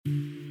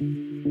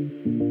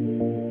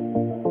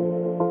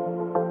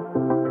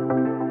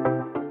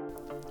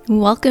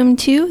Welcome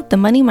to the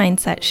Money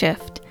Mindset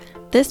Shift.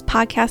 This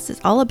podcast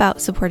is all about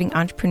supporting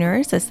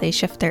entrepreneurs as they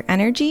shift their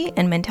energy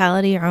and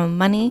mentality around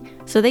money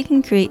so they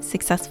can create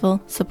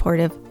successful,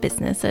 supportive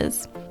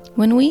businesses.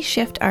 When we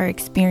shift our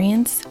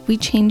experience, we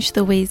change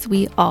the ways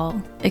we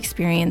all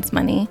experience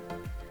money.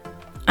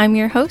 I'm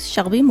your host,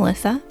 Shelby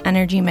Melissa,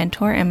 energy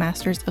mentor and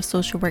Masters of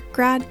Social Work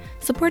grad,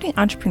 supporting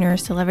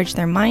entrepreneurs to leverage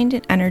their mind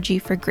and energy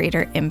for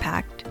greater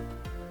impact.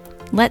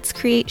 Let's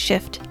create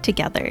shift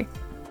together.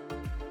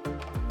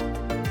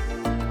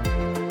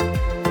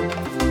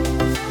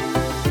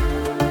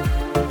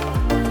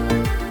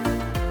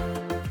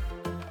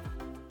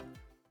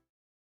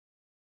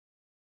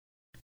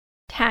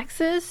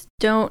 Taxes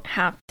don't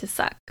have to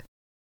suck.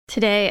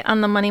 Today on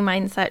the Money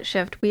Mindset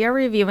Shift, we are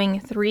reviewing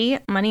 3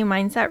 money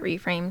mindset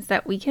reframes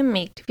that we can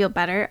make to feel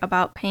better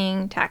about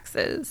paying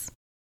taxes.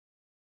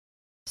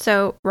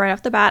 So right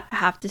off the bat, I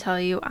have to tell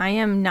you, I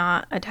am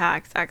not a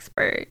tax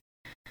expert.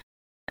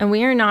 And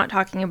we are not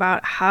talking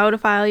about how to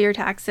file your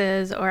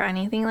taxes or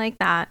anything like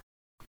that.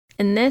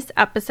 In this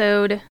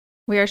episode,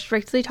 we are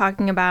strictly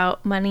talking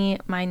about money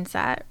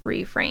mindset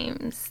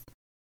reframes.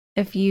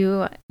 If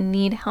you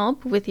need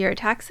help with your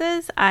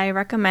taxes, I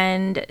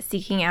recommend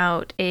seeking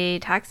out a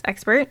tax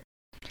expert.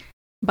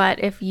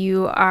 But if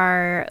you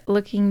are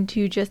looking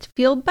to just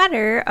feel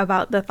better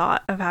about the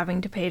thought of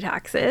having to pay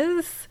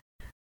taxes,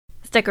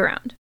 stick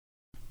around.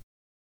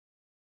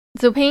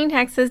 So paying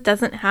taxes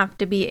doesn't have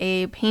to be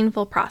a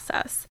painful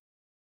process.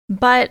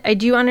 But I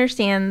do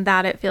understand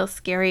that it feels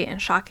scary and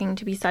shocking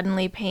to be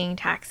suddenly paying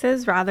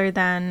taxes rather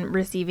than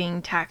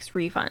receiving tax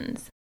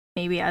refunds,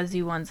 maybe as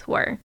you once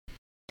were.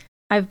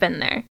 I've been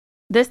there.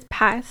 This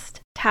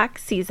past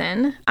tax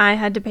season, I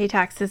had to pay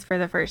taxes for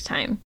the first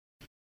time.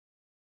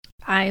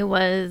 I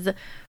was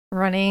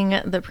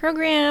running the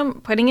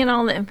program, putting in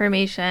all the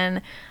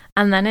information,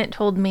 and then it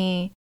told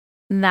me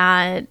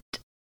that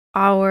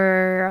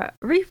our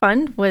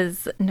refund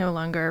was no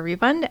longer a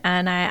refund,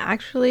 and I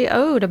actually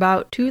owed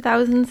about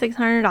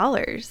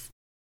 $2,600.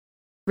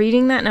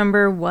 Reading that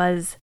number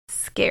was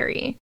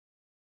scary.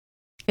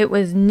 It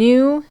was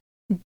new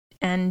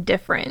and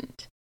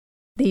different.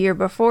 The year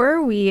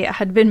before, we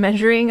had been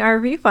measuring our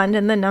refund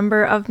and the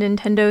number of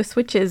Nintendo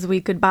Switches we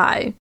could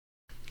buy.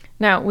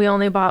 Now, we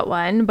only bought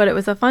one, but it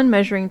was a fun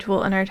measuring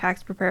tool, and our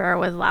tax preparer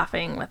was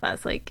laughing with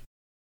us.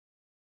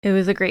 It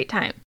was a great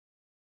time.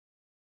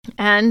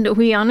 And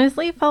we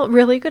honestly felt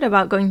really good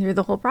about going through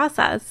the whole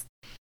process.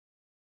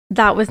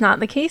 That was not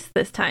the case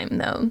this time,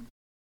 though.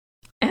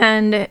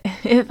 And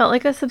it felt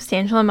like a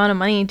substantial amount of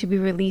money to be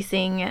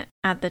releasing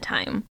at the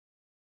time.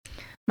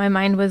 My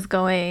mind was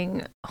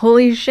going,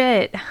 holy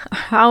shit,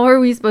 how are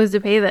we supposed to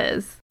pay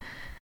this?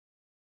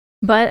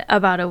 But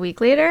about a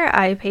week later,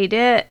 I paid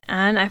it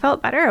and I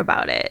felt better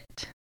about it.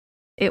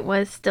 It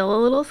was still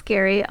a little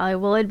scary, I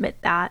will admit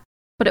that,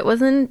 but it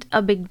wasn't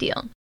a big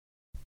deal.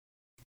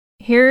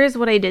 Here's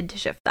what I did to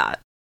shift that.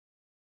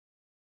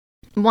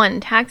 1,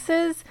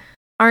 taxes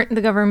aren't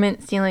the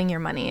government stealing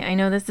your money. I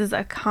know this is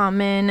a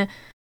common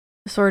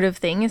sort of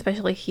thing,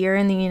 especially here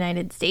in the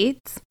United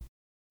States.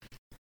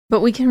 But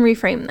we can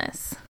reframe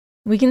this.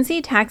 We can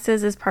see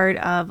taxes as part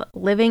of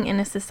living in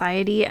a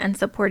society and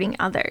supporting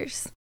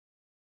others.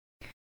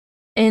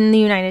 In the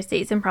United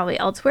States and probably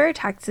elsewhere,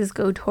 taxes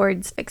go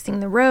towards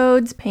fixing the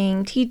roads,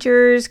 paying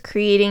teachers,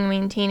 creating,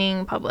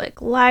 maintaining public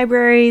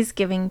libraries,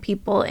 giving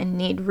people in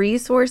need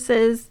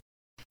resources.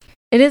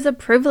 It is a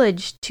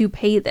privilege to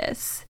pay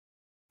this.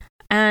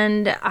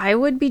 And I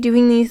would be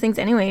doing these things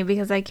anyway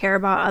because I care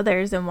about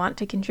others and want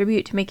to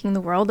contribute to making the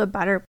world a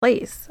better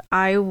place.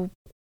 I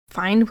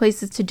find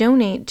places to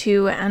donate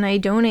to, and I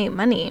donate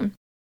money.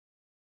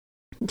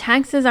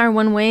 Taxes are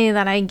one way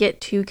that I get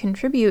to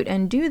contribute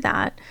and do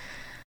that.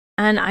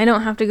 And I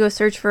don't have to go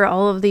search for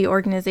all of the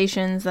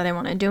organizations that I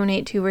want to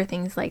donate to or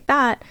things like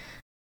that.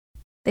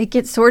 They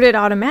get sorted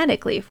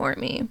automatically for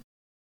me.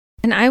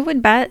 And I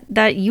would bet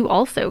that you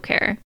also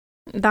care.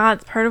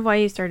 That's part of why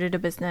you started a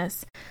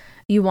business.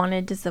 You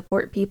wanted to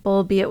support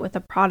people, be it with a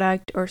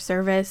product or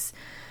service.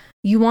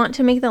 You want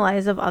to make the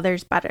lives of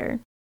others better.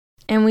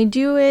 And we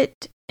do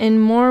it in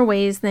more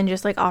ways than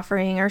just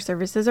offering our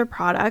services or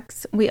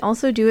products. We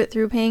also do it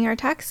through paying our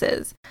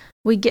taxes.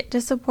 We get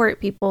to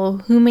support people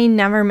who may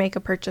never make a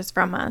purchase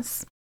from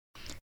us.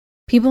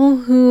 People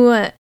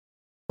who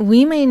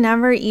we may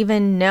never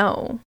even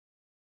know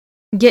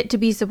get to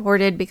be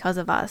supported because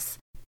of us.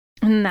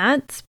 And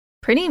that's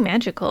pretty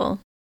magical,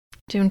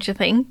 don't you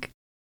think?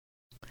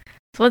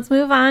 So let's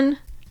move on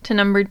to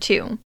number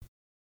 2.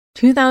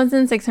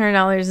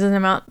 $2,600 is an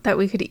amount that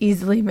we could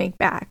easily make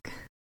back.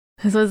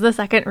 This was the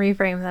second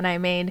reframe that I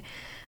made,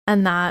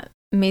 and that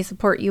may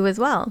support you as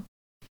well.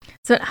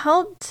 So it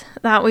helped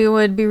that we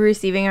would be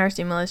receiving our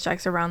stimulus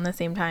checks around the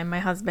same time, my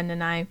husband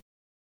and I.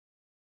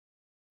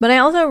 But I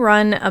also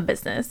run a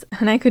business,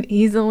 and I could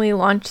easily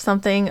launch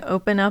something,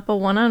 open up a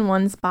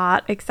one-on-one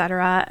spot,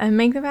 etc., and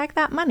make back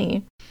that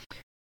money.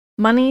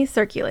 Money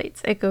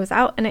circulates. It goes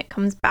out and it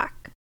comes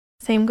back.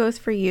 Same goes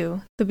for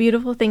you. The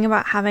beautiful thing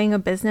about having a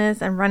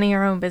business and running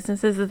our own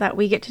businesses is that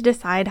we get to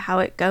decide how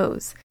it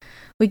goes.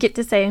 We get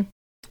to say,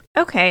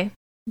 Okay,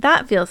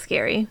 that feels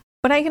scary,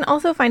 but I can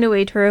also find a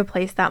way to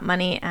replace that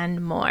money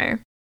and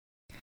more.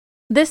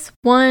 This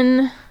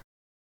one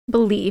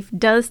belief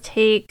does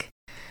take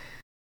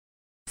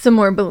some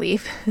more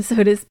belief,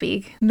 so to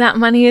speak, that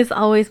money is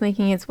always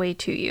making its way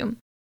to you,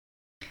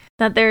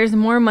 that there's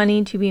more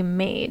money to be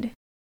made.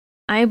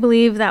 I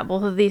believe that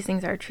both of these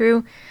things are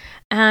true,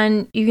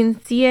 and you can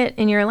see it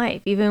in your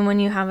life. Even when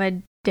you have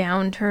a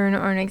downturn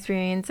or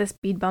experience a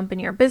speed bump in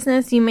your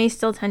business, you may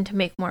still tend to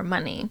make more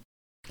money.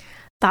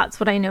 That's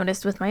what I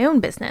noticed with my own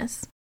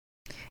business.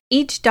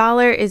 Each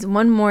dollar is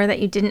one more that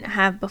you didn't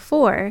have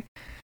before.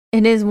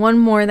 It is one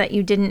more that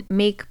you didn't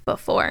make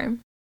before.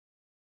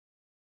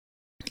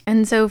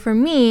 And so for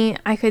me,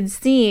 I could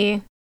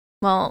see,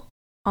 well,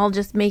 I'll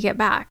just make it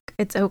back.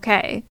 It's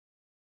okay.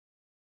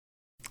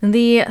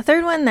 The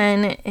third one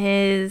then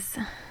is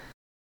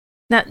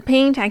that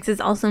paying taxes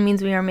also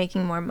means we are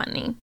making more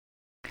money.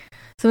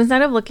 So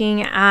instead of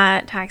looking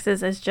at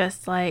taxes as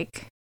just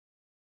like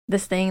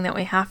this thing that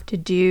we have to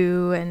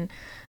do and,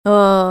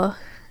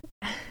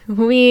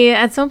 we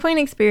at some point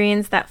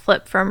experience that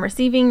flip from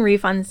receiving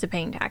refunds to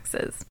paying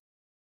taxes.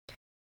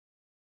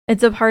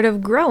 It's a part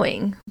of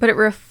growing, but it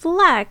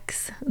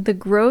reflects the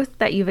growth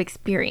that you've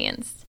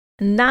experienced.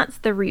 And that's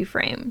the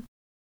reframe.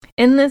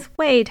 In this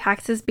way,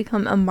 taxes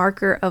become a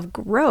marker of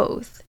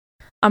growth,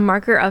 a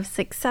marker of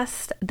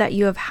success that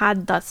you have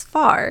had thus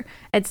far.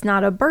 It's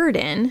not a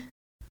burden.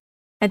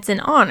 It's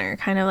an honor,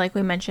 kind of like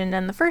we mentioned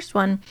in the first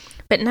one.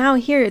 But now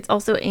here, it's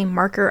also a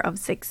marker of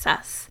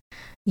success.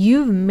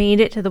 You've made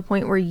it to the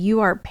point where you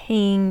are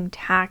paying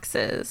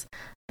taxes.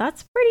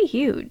 That's pretty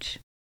huge.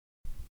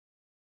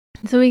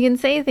 So we can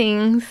say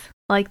things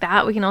like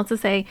that. We can also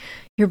say,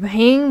 you're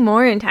paying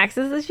more in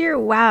taxes this year?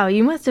 Wow,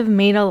 you must have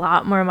made a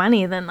lot more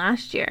money than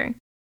last year.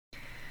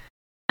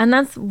 And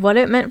that's what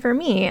it meant for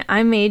me.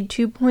 I made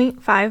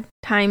 2.5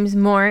 times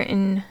more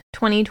in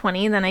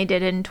 2020 than I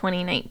did in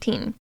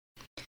 2019.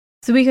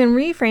 So we can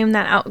reframe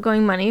that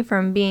outgoing money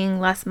from being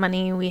less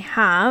money we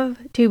have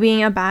to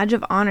being a badge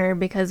of honor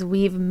because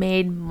we've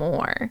made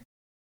more.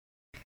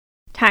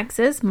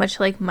 Taxes, much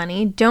like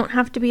money, don't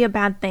have to be a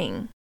bad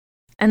thing.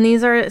 And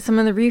these are some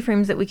of the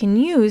reframes that we can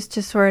use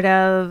to sort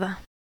of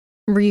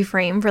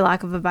reframe, for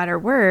lack of a better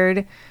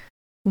word,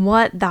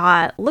 what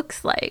that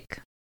looks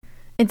like.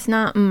 It's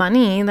not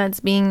money that's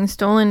being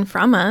stolen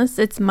from us.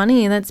 It's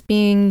money that's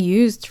being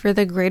used for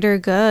the greater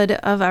good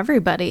of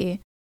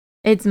everybody.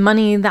 It's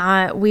money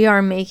that we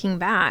are making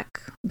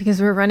back because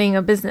we're running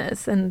a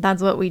business and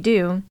that's what we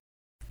do.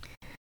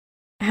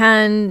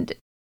 And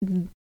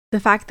the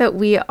fact that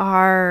we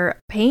are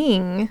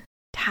paying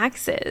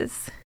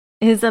taxes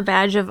is a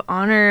badge of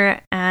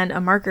honor and a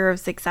marker of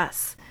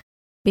success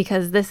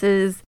because this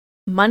is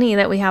money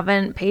that we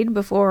haven't paid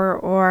before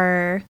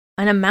or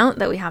an amount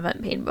that we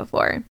haven't paid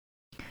before.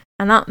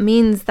 And that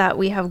means that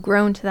we have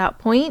grown to that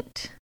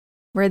point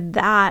where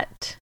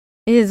that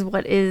is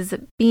what is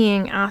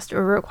being asked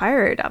or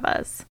required of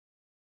us.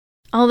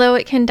 Although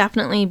it can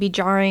definitely be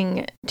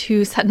jarring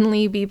to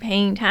suddenly be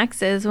paying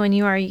taxes when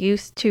you are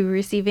used to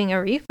receiving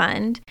a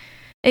refund,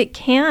 it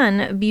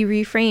can be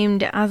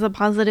reframed as a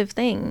positive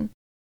thing,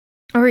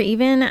 or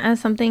even as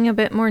something a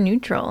bit more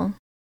neutral.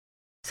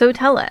 So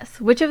tell us,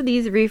 which of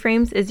these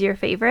reframes is your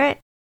favorite?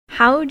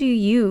 How do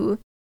you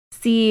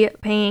see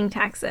paying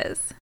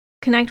taxes?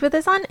 Connect with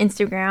us on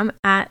Instagram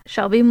at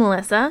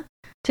ShelbyMelissa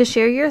to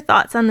share your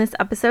thoughts on this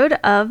episode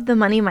of The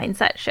Money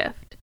Mindset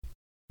Shift.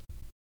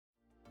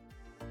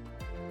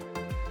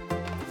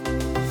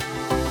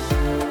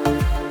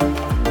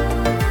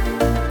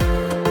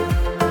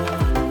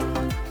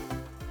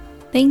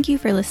 Thank you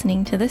for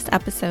listening to this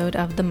episode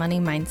of The Money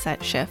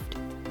Mindset Shift.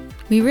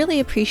 We really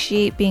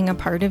appreciate being a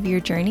part of your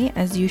journey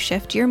as you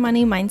shift your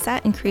money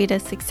mindset and create a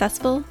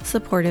successful,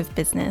 supportive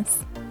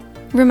business.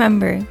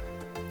 Remember,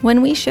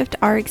 when we shift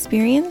our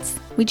experience,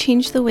 we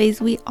change the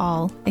ways we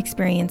all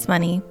experience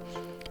money.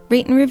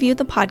 Rate and review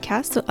the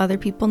podcast so other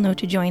people know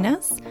to join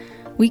us.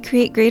 We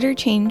create greater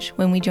change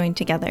when we join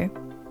together.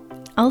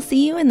 I'll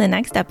see you in the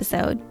next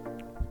episode.